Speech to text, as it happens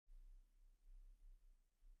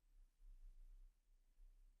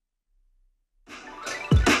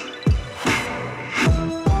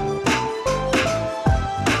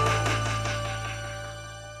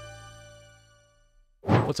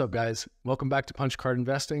What's up, guys? Welcome back to Punch Card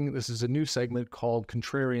Investing. This is a new segment called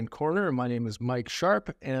Contrarian Corner. My name is Mike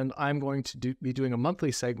Sharp, and I'm going to be doing a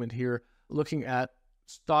monthly segment here looking at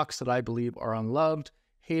stocks that I believe are unloved,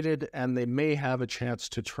 hated, and they may have a chance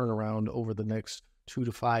to turn around over the next 2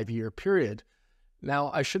 to 5 year period. Now,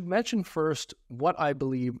 I should mention first what I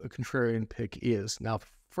believe a contrarian pick is. Now,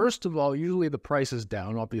 first of all, usually the price is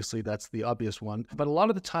down. Obviously, that's the obvious one. But a lot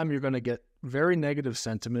of the time, you're going to get very negative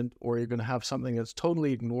sentiment, or you're going to have something that's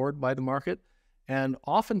totally ignored by the market. And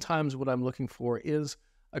oftentimes what I'm looking for is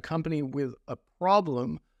a company with a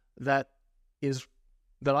problem that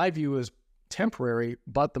I view as temporary,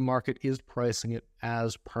 but the market is pricing it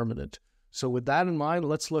as permanent. So with that in mind,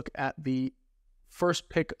 let's look at the first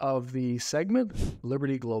pick of the segment,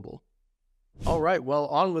 Liberty Global. All right, well,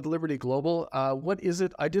 on with Liberty Global. What is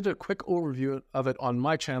it? I did a quick overview of it on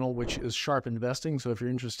my channel, which is Sharp Investing. So if you're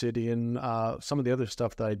interested in some of the other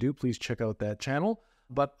stuff that I do, please check out that channel.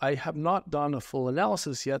 But I have not done a full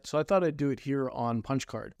analysis yet, so I thought I'd do it here on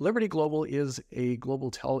PunchCard. Liberty Global is a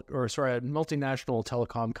multinational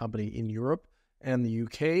telecom company in Europe and the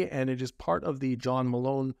UK, and it is part of the John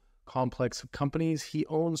Malone complex of companies. He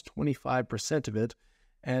owns 25% of it.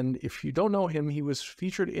 And if you don't know him, he was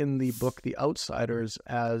featured in the book The Outsiders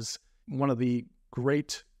as one of the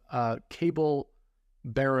great cable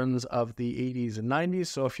barons of the 80s and 90s.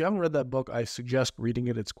 So if you haven't read that book, I suggest reading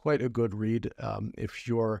it. It's quite a good read if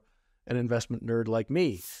you're an investment nerd like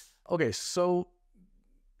me. Okay, so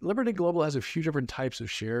Liberty Global has a few different types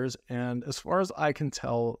of shares. And as far as I can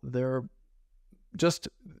tell, they're just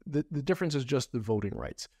the difference is just the voting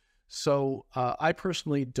rights. So I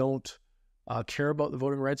personally don't care about the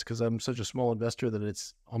voting rights because I'm such a small investor that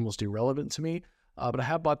it's almost irrelevant to me. But I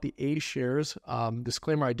have bought the A shares.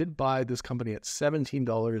 Disclaimer, I did buy this company at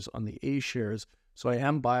 $17 on the A shares. So I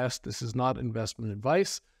am biased. This is not investment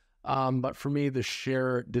advice. But for me, the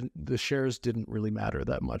shares didn't really matter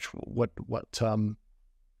that much what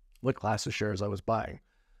class of shares I was buying.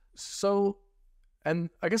 So, and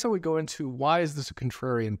I guess I would go into why is this a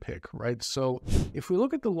contrarian pick, right? So if we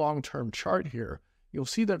look at the long-term chart here, you'll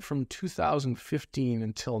see that from 2015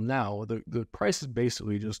 until now, the price has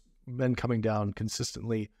basically just been coming down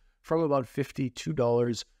consistently from about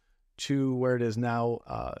 $52 to where it is now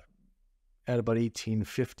at about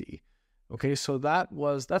 $18.50. Okay, so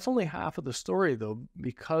that's only half of the story though,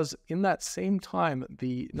 because in that same time,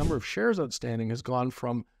 the number of shares outstanding has gone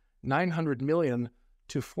from 900 million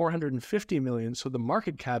to 450 million. So the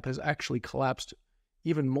market cap has actually collapsed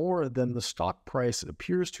even more than the stock price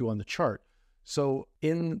appears to on the chart. So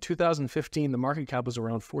in 2015, the market cap was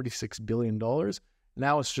around $46 billion.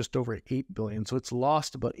 Now it's just over $8 billion. So it's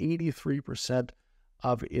lost about 83%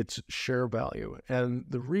 of its share value. And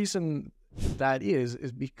the reason that is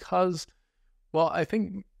because, well, I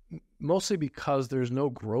think mostly because there's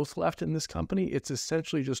no growth left in this company. It's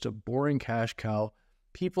essentially just a boring cash cow.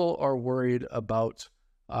 People are worried about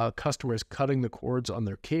customers cutting the cords on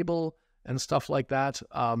their cable and stuff like that.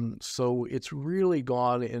 So it's really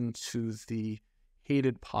gone into the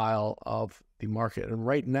hated pile of the market. And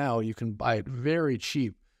right now you can buy it very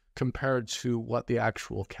cheap compared to what the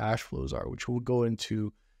actual cash flows are, which we'll go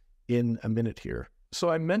into in a minute here. So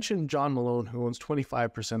I mentioned John Malone, who owns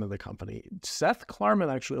 25% of the company. Seth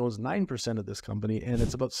Klarman actually owns 9% of this company, and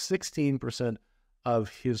it's about 16% of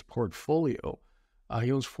his portfolio.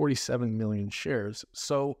 He owns 47 million shares.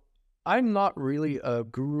 So I'm not really a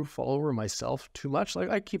guru follower myself too much. Like,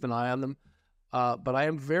 I keep an eye on them, but I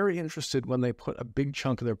am very interested when they put a big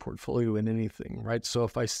chunk of their portfolio in anything, right? So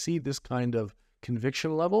if I see this kind of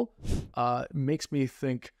conviction level, it makes me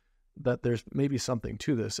think that there's maybe something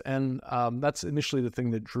to this. And that's initially the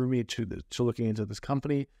thing that drew me to looking into this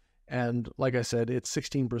company. And like I said, it's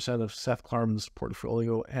 16% of Seth Klarman's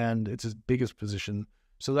portfolio, and it's his biggest position.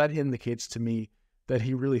 So that indicates to me that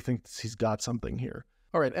he really thinks he's got something here.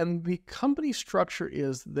 All right, and the company structure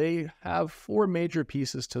is they have 4 major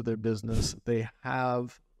pieces to their business. They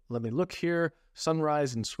have, let me look here,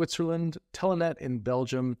 Sunrise in Switzerland, Telenet in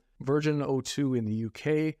Belgium, Virgin O2 in the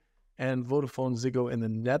UK, and VodafoneZiggo in the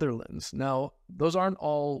Netherlands. Now, those aren't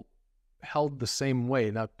all held the same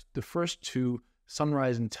way. Now, the first 2,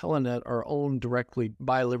 Sunrise and Telenet, are owned directly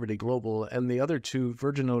by Liberty Global, and the other 2,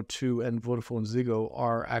 Virgin O2 and VodafoneZiggo,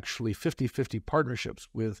 are actually 50-50 partnerships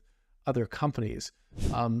with other companies.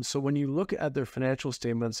 So when you look at their financial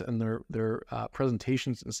statements and their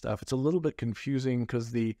presentations and stuff, it's a little bit confusing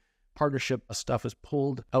because the partnership stuff is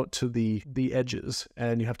pulled out to the edges,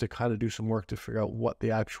 and you have to kind of do some work to figure out what the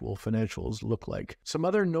actual financials look like. Some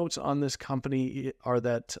other notes on this company are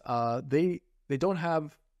that they don't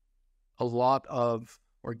have a lot of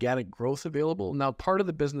organic growth available. Now, part of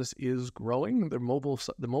the business is growing. The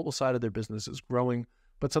mobile side of their business is growing,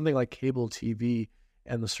 but something like cable TV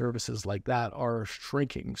and the services like that are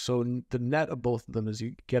shrinking. So the net of both of them is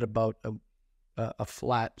you get about a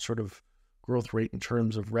flat sort of growth rate in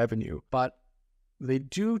terms of revenue. But they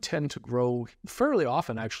do tend to grow fairly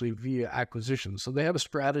often, actually, via acquisitions. So they have a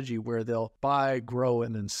strategy where they'll buy, grow,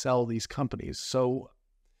 and then sell these companies. So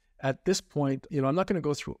at this point, I'm not going to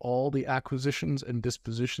go through all the acquisitions and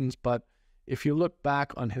dispositions, but if you look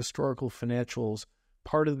back on historical financials,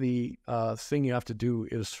 part of the thing you have to do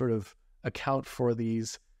is sort of account for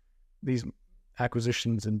these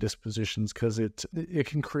acquisitions and dispositions, because it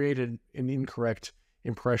can create an incorrect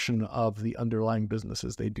impression of the underlying business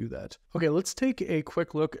as they do that. Okay, let's take a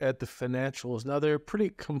quick look at the financials. Now, they're pretty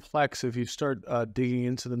complex if you start digging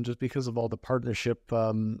into them, just because of all the partnership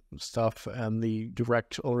stuff and the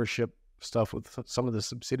direct ownership stuff with some of the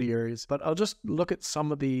subsidiaries. But I'll just look at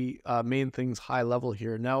some of the main things high level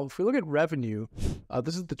here. Now, if we look at revenue,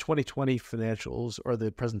 this is the 2020 financials, or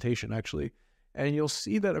the presentation actually, and you'll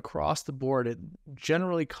see that across the board, it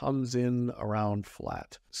generally comes in around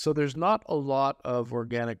flat. So there's not a lot of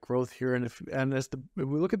organic growth here. And if we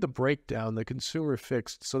look at the breakdown, the consumer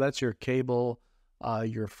fixed, so that's your cable,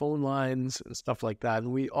 your phone lines and stuff like that.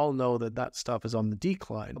 And we all know that stuff is on the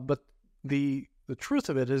decline. But the truth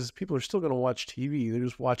of it is people are still going to watch TV. They're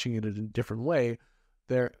just watching it in a different way.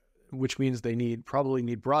 Which means they probably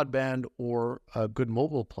need broadband or a good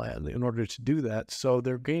mobile plan in order to do that. So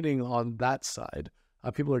they're gaining on that side.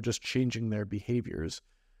 People are just changing their behaviors.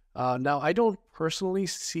 Now, I don't personally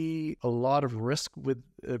see a lot of risk with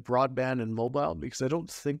broadband and mobile, because I don't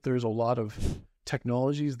think there's a lot of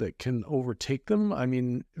technologies that can overtake them. I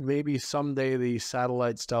mean, maybe someday the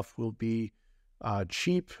satellite stuff will be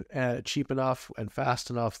cheap enough and fast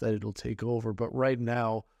enough that it'll take over. But right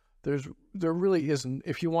now, there really isn't.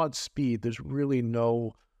 If you want speed, there's really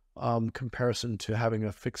no comparison to having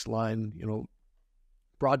a fixed line,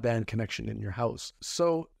 broadband connection in your house.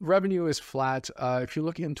 So revenue is flat. If you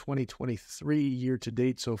look in 2023 year to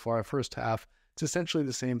date so far, first half, it's essentially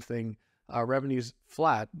the same thing. Revenue's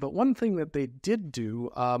flat. But one thing that they did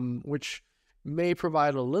do, which may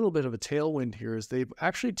provide a little bit of a tailwind here, is they've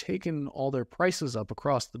actually taken all their prices up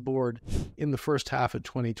across the board in the first half of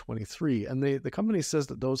 2023. And the company says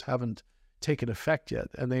that those haven't taken effect yet,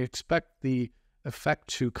 and they expect the effect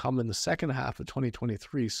to come in the second half of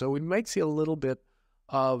 2023. So we might see a little bit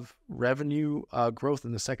of revenue growth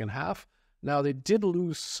in the second half. Now, they did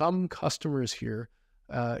lose some customers here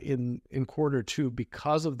in quarter two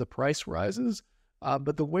because of the price rises,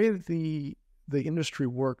 but the way that the industry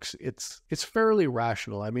works, it's fairly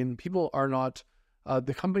rational. I mean, people are not,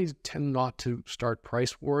 the companies tend not to start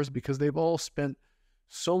price wars, because they've all spent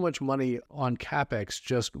so much money on CapEx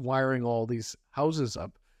just wiring all these houses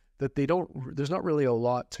up, that there's not really a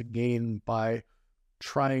lot to gain by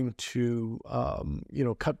trying to,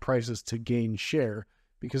 cut prices to gain share.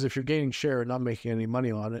 Because if you're gaining share and not making any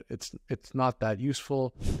money on it, it's not that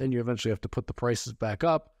useful. Then you eventually have to put the prices back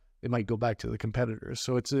up. They might go back to the competitors.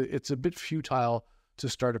 So it's a bit futile to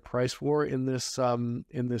start a price war in this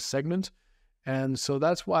segment. And so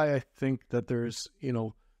that's why I think that there's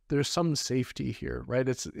some safety here, right?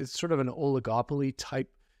 It's sort of an oligopoly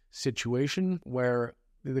type situation where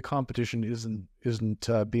the competition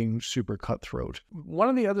isn't being super cutthroat. One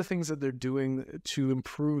of the other things that they're doing to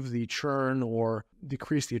improve the churn or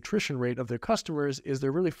decrease the attrition rate of their customers is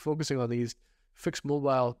they're really focusing on these fixed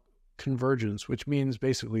mobile convergence, which means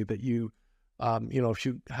basically that if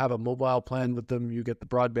you have a mobile plan with them, you get the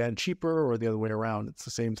broadband cheaper, or the other way around. It's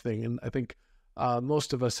the same thing. And I think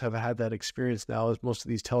most of us have had that experience now, as most of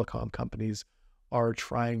these telecom companies are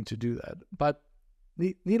trying to do that. But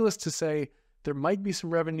needless to say, there might be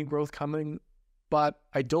some revenue growth coming, but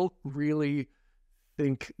I don't really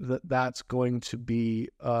think that that's going to be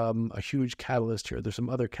a huge catalyst here. There's some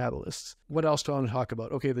other catalysts. What else do I want to talk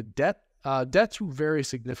about? Okay, the debt's very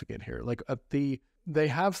significant here. Like they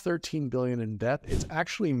have $13 billion in debt. It's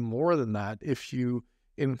actually more than that if you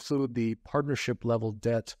include the partnership level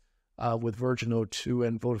debt with Virgin O2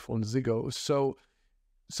 and Vodafone Ziggo.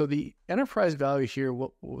 So the enterprise value here,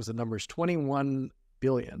 what was the numbers? 21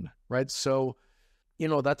 billion, right? So,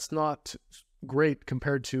 that's not great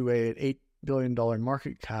compared to an $8 billion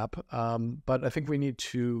market cap. But I think we need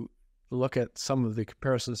to look at some of the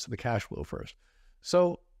comparisons to the cash flow first.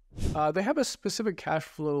 So they have a specific cash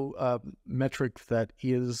flow metric that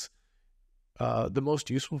is the most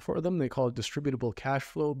useful for them. They call it distributable cash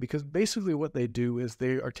flow, because basically what they do is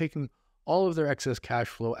they are taking all of their excess cash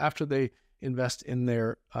flow after they invest in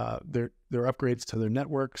their upgrades to their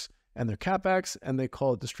networks and their CapEx, and they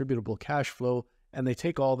call it distributable cash flow, and they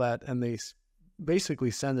take all that and they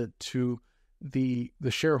basically send it to the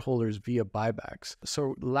shareholders via buybacks.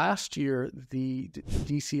 So last year, the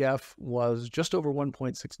DCF was just over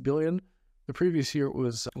 1.6 billion. The previous year it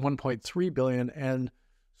was 1.3 billion. And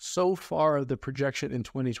so far, the projection in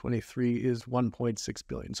 2023 is 1.6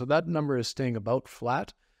 billion. So that number is staying about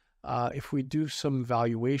flat. If we do some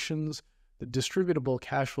valuations, the distributable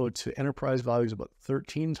cash flow to enterprise value is about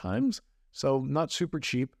 13 times. So not super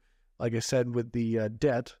cheap, like I said, with the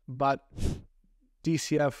debt, but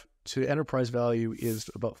DCF to enterprise value is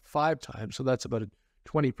about 5 times. So that's about a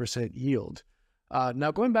 20% yield.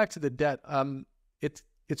 Now, going back to the debt,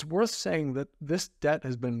 it's worth saying that this debt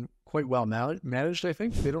has been quite well managed, I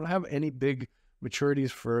think. They don't have any big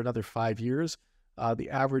maturities for another 5 years. The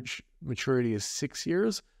average maturity is 6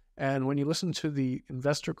 years. And when you listen to the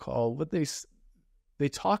investor call, what they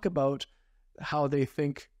talk about how they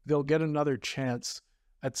think they'll get another chance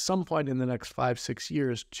at some point in the next 5-6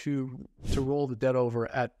 years to roll the debt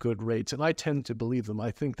over at good rates. And I tend to believe them.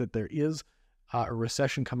 I think that there is a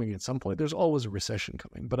recession coming at some point. There's always a recession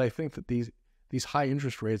coming. But I think that these high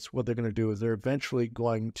interest rates, what they're going to do is they're eventually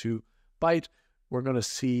going to bite. We're going to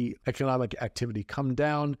see economic activity come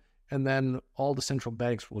down, and then all the central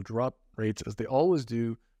banks will drop rates, as they always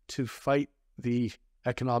do, to fight the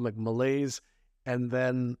economic malaise. And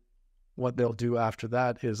then what they'll do after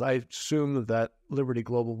that is, I assume that Liberty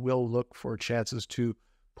Global will look for chances to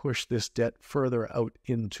push this debt further out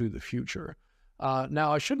into the future.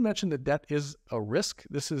 Now, I should mention that debt is a risk.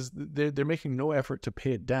 They're making no effort to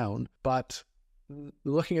pay it down, but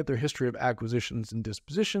looking at their history of acquisitions and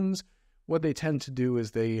dispositions, what they tend to do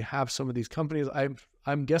is they have some of these companies.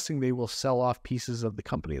 I'm guessing they will sell off pieces of the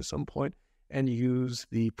company at some point and use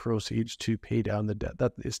the proceeds to pay down the debt.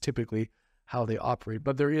 That is typically how they operate,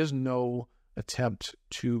 but there is no attempt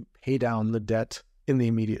to pay down the debt in the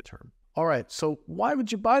immediate term. All right, so why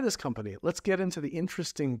would you buy this company? Let's get into the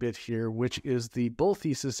interesting bit here, which is the bull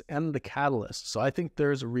thesis and the catalyst. So I think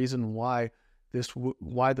there's a reason why this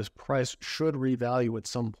price should revalue at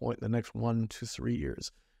some point in the next 1 to 3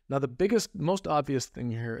 years. Now, the biggest, most obvious thing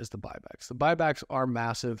here is the buybacks. The buybacks are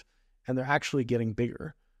massive, and they're actually getting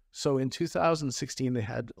bigger. So in 2016, they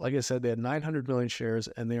had, like I said, they had 900 million shares,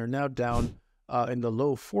 and they are now down in the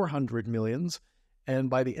low 400 millions. And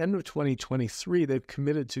by the end of 2023, they've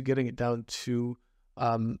committed to getting it down to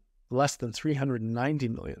less than 390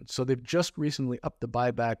 million. So they've just recently upped the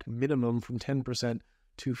buyback minimum from 10%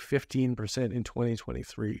 to 15% in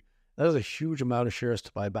 2023. That is a huge amount of shares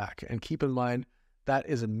to buy back. And keep in mind, that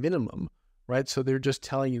is a minimum, right? So they're just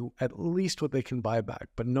telling you at least what they can buy back.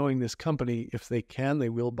 But knowing this company, if they can, they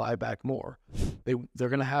will buy back more. They're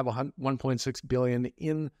going to have 1.6 billion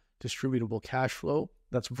in distributable cash flow.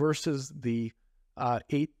 That's versus the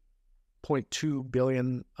 8.2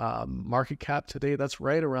 billion market cap today. That's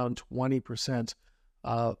right around 20%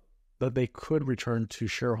 that they could return to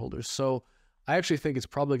shareholders. So I actually think it's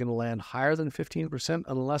probably going to land higher than 15%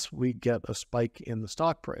 unless we get a spike in the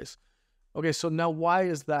stock price. Okay, so now why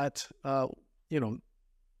is that? Buybacks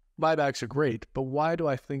are great, but why do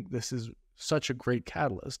I think this is such a great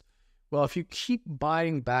catalyst? Well, if you keep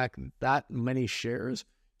buying back that many shares,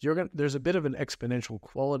 there's a bit of an exponential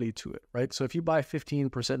quality to it, right? So if you buy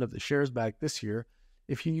 15% of the shares back this year,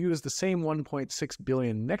 if you use the same 1.6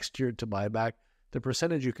 billion next year to buy back, the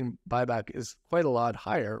percentage you can buy back is quite a lot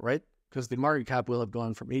higher, right? Because the market cap will have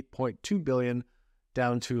gone from 8.2 billion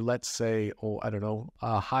down to, let's say,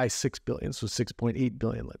 high 6 billion, so 6.8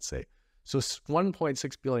 billion, let's say. So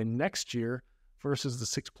 1.6 billion next year versus the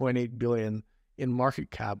 6.8 billion in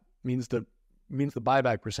market cap means the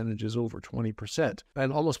buyback percentage is over 20%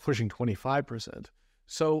 and almost pushing 25%.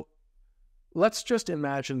 So let's just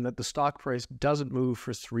imagine that the stock price doesn't move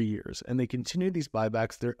for 3 years and they continue these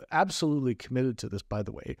buybacks. They're absolutely committed to this, by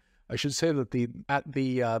the way. I should say that at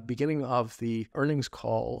the beginning of the earnings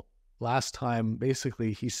call last time,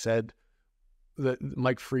 basically he said that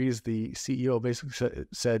Mike Freeze, the CEO, basically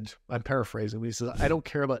said, I'm paraphrasing, but he says, I don't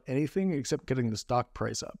care about anything except getting the stock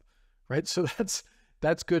price up, right? So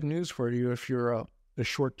that's good news for you if you're a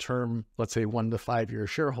short-term, let's say 1 to 5 year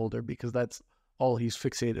shareholder, because that's all he's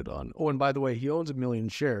fixated on. Oh, and by the way, he owns 1 million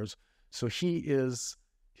shares. So he's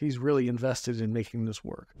really invested in making this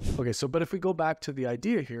work. Okay, but if we go back to the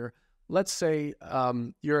idea here, let's say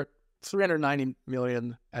you're at 390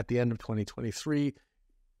 million at the end of 2023.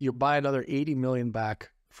 You buy another 80 million back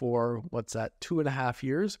for, 2.5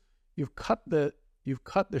 years. You've cut the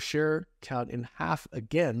share count in half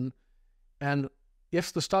again. And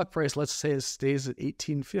if the stock price, let's say, stays at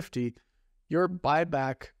 1850, your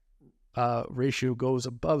buyback ratio goes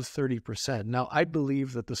above 30%. Now, I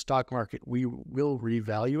believe that the stock market, we will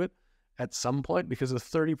revalue it at some point, because a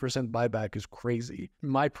 30% buyback is crazy.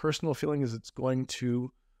 My personal feeling is it's going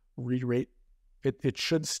to re-rate. It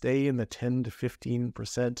should stay in the 10 to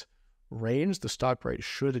 15% range. The stock price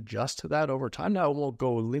should adjust to that over time. Now, it won't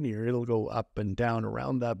go linear. It'll go up and down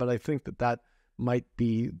around that, but I think that might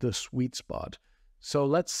be the sweet spot. So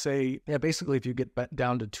let's say, basically, if you get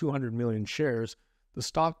down to 200 million shares, the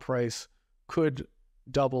stock price could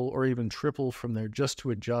double or even triple from there just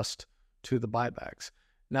to adjust to the buybacks.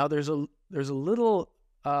 Now, there's a little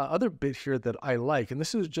other bit here that I like, and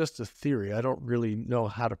this is just a theory. I don't really know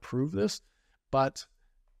how to prove this, but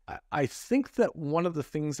I think that one of the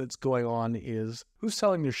things that's going on is who's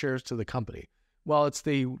selling their shares to the company? Well, it's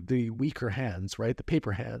the weaker hands, right? The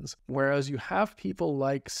paper hands. Whereas you have people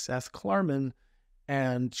like Seth Klarman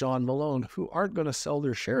and John Malone who aren't going to sell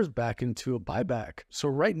their shares back into a buyback. So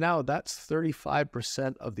right now, that's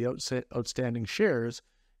 35% of the outstanding shares.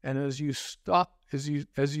 And as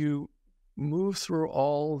you move through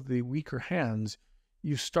all the weaker hands,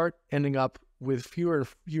 you start ending up with fewer and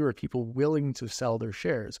fewer people willing to sell their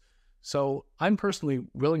shares. So I'm personally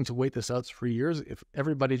willing to wait this out for years. If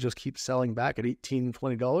everybody just keeps selling back at $18,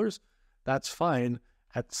 $20, that's fine.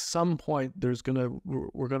 At some point,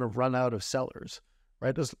 we're gonna run out of sellers,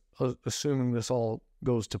 right? Assuming this all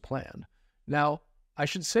goes to plan. Now, I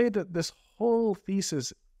should say that this whole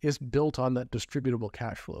thesis is built on that distributable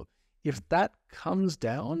cash flow. If that comes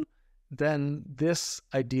down, then this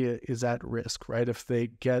idea is at risk, right? If they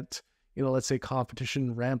get, let's say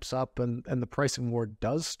competition ramps up and the pricing war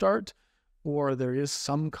does start, or there is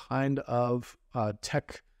some kind of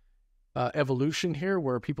tech evolution here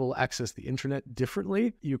where people access the internet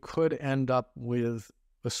differently, you could end up with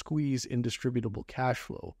a squeeze in distributable cash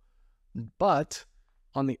flow. But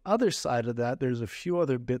on the other side of that, there's a few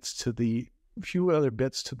other bits to the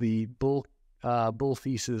bull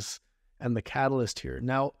thesis and the catalyst here.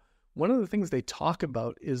 Now, one of the things they talk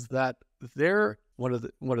about is that the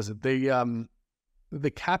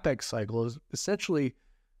CapEx cycle is essentially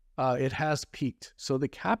it has peaked. So the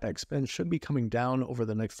CapEx spend should be coming down over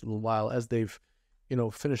the next little while as they've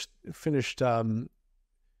finished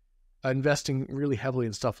investing really heavily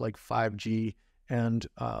in stuff like 5G, and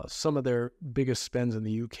some of their biggest spends in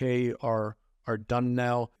the UK are done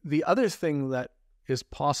now. The other thing that is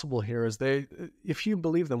possible here is if you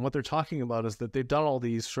believe them, what they're talking about is that they've done all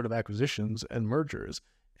these sort of acquisitions and mergers,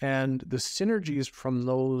 and the synergies from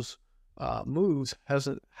those moves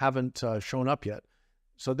haven't shown up yet.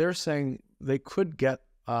 So they're saying they could get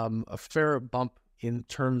a fair bump in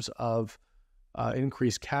terms of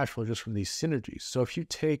increased cash flow just from these synergies. So if you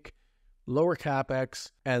take lower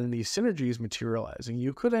CapEx and the synergies materializing,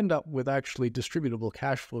 you could end up with actually distributable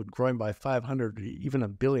cash flow growing by 500 or even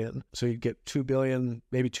 $1 billion. So you'd get 2 billion,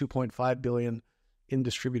 maybe 2.5 billion in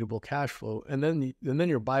distributable cash flow. And then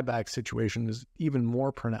your buyback situation is even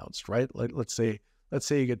more pronounced, right? Like let's say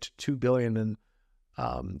you get to 2 billion in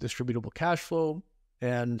distributable cash flow,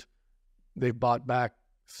 and they've bought back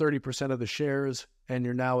 30% of the shares, and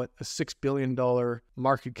you're now at a $6 billion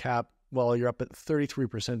market cap. Well, you're up at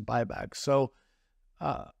 33% buyback. So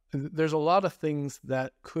there's a lot of things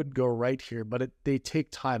that could go right here, but they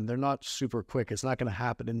take time. They're not super quick. It's not going to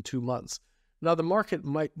happen in 2 months. Now, the market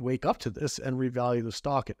might wake up to this and revalue the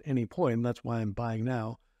stock at any point, and that's why I'm buying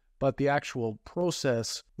now. But the actual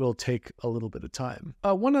process will take a little bit of time.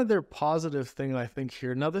 One other positive thing I think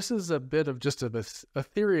here, now this is a bit of just a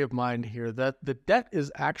theory of mine here, that the debt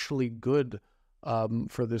is actually good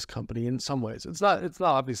for this company in some ways. It's not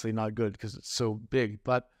obviously not good because it's so big,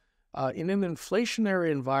 but in an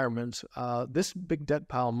inflationary environment, this big debt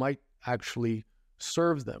pile might actually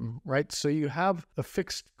serve them, right? So you have a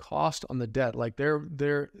fixed cost on the debt, like their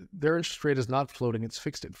interest rate is not floating, it's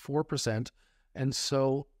fixed at 4%. And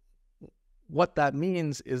so what that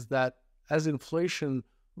means is that as inflation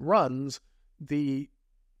runs, the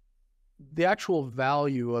actual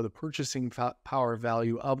value of the purchasing power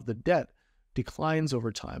value of the debt declines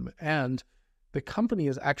over time, and the company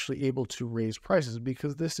is actually able to raise prices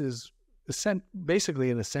because this is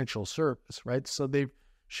basically an essential service, right? So they've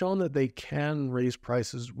shown that they can raise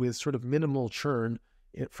prices with sort of minimal churn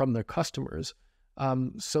from their customers.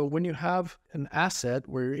 So when you have an asset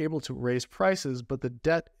where you're able to raise prices, but the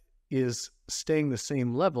debt is staying the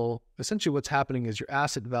same level, essentially what's happening is your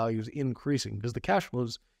asset value is increasing because the cash flow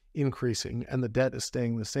is increasing and the debt is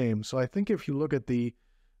staying the same. So I think if you look at the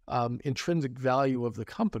intrinsic value of the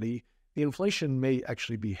company, the inflation may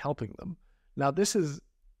actually be helping them. Now, this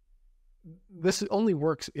only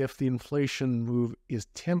works if the inflation move is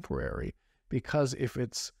temporary, because if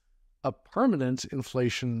it's a permanent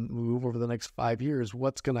inflation move over the next 5 years,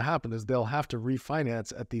 what's going to happen is they'll have to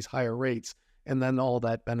refinance at these higher rates, and then all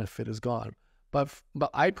that benefit is gone. But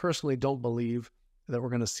I personally don't believe that we're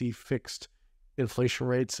going to see fixed inflation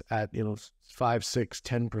rates at 5, 6,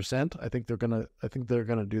 10%. I think they're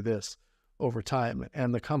gonna do this over time,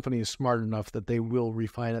 and the company is smart enough that they will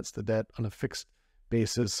refinance the debt on a fixed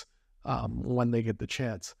basis when they get the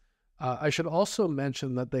chance. I should also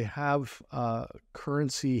mention that they have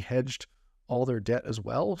currency hedged all their debt as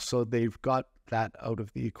well, so they've got that out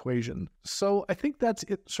of the equation. So I think that's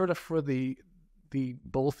it sort of for the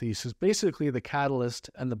bull thesis. Basically, the catalyst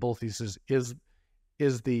and the bull thesis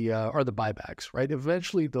are the buybacks, right?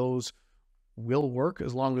 Eventually, those will work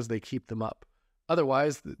as long as they keep them up.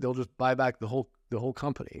 Otherwise, they'll just buy back the whole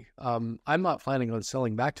company. I'm not planning on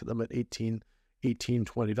selling back to them at $18,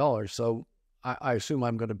 $20. So I assume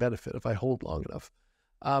I'm going to benefit if I hold long enough.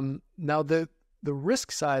 Now, the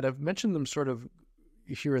risk side, I've mentioned them sort of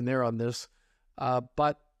here and there on this,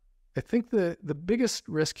 but I think the biggest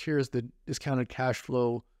risk here is the discounted cash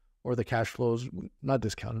flow, or the cash flows, not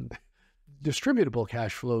discounted, distributable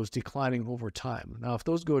cash flows declining over time. Now, if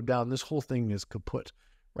those go down, this whole thing is kaput,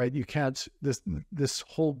 right? You can't, this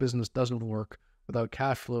whole business doesn't work without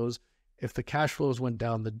cash flows. If the cash flows went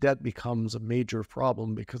down, the debt becomes a major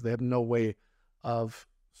problem because they have no way of,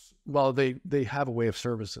 well, they have a way of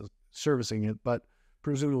servicing it, but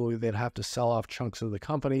presumably they'd have to sell off chunks of the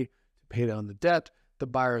company to pay down the debt. The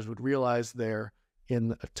buyers would realize they're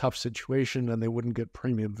in a tough situation and they wouldn't get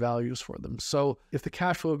premium values for them. So if the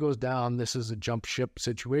cash flow goes down, this is a jump ship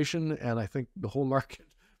situation, and I think the whole market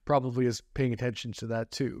probably is paying attention to that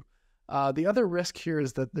too. The other risk here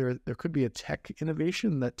is that there could be a tech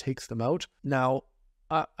innovation that takes them out. Now,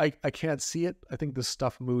 I can't see it. I think this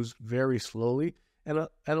stuff moves very slowly, and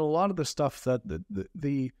a lot of the stuff that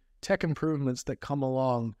the tech improvements that come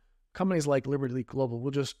along, companies like Liberty Global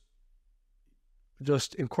will just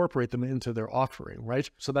incorporate them into their offering, right?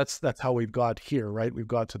 So that's how we've got here, right? We've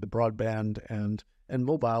got to the broadband and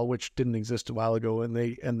mobile, which didn't exist a while ago, and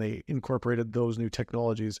they incorporated those new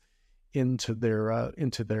technologies into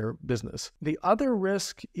their business. The other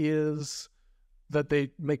risk is that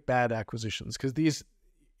they make bad acquisitions, because these,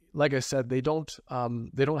 like I said, they don't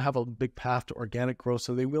have a big path to organic growth,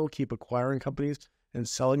 so they will keep acquiring companies and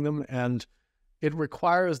selling them, and it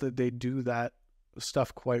requires that they do that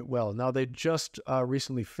stuff quite well. Now, they just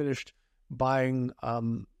recently finished buying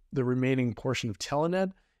the remaining portion of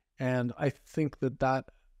Telenet, and I think that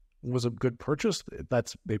was a good purchase.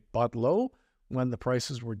 They bought low when the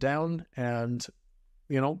prices were down, and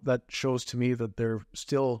that shows to me that they're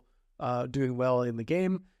still doing well in the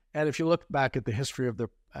game. And if you look back at the history of their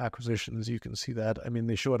acquisitions, you can see that. I mean,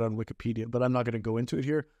 they show it on Wikipedia, but I'm not going to go into it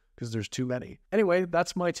here because there's too many. Anyway,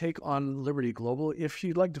 that's my take on Liberty Global. If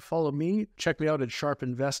you'd like to follow me, check me out at Sharp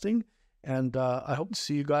Investing, and I hope to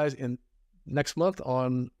see you guys next month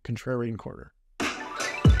on Contrarian Corner.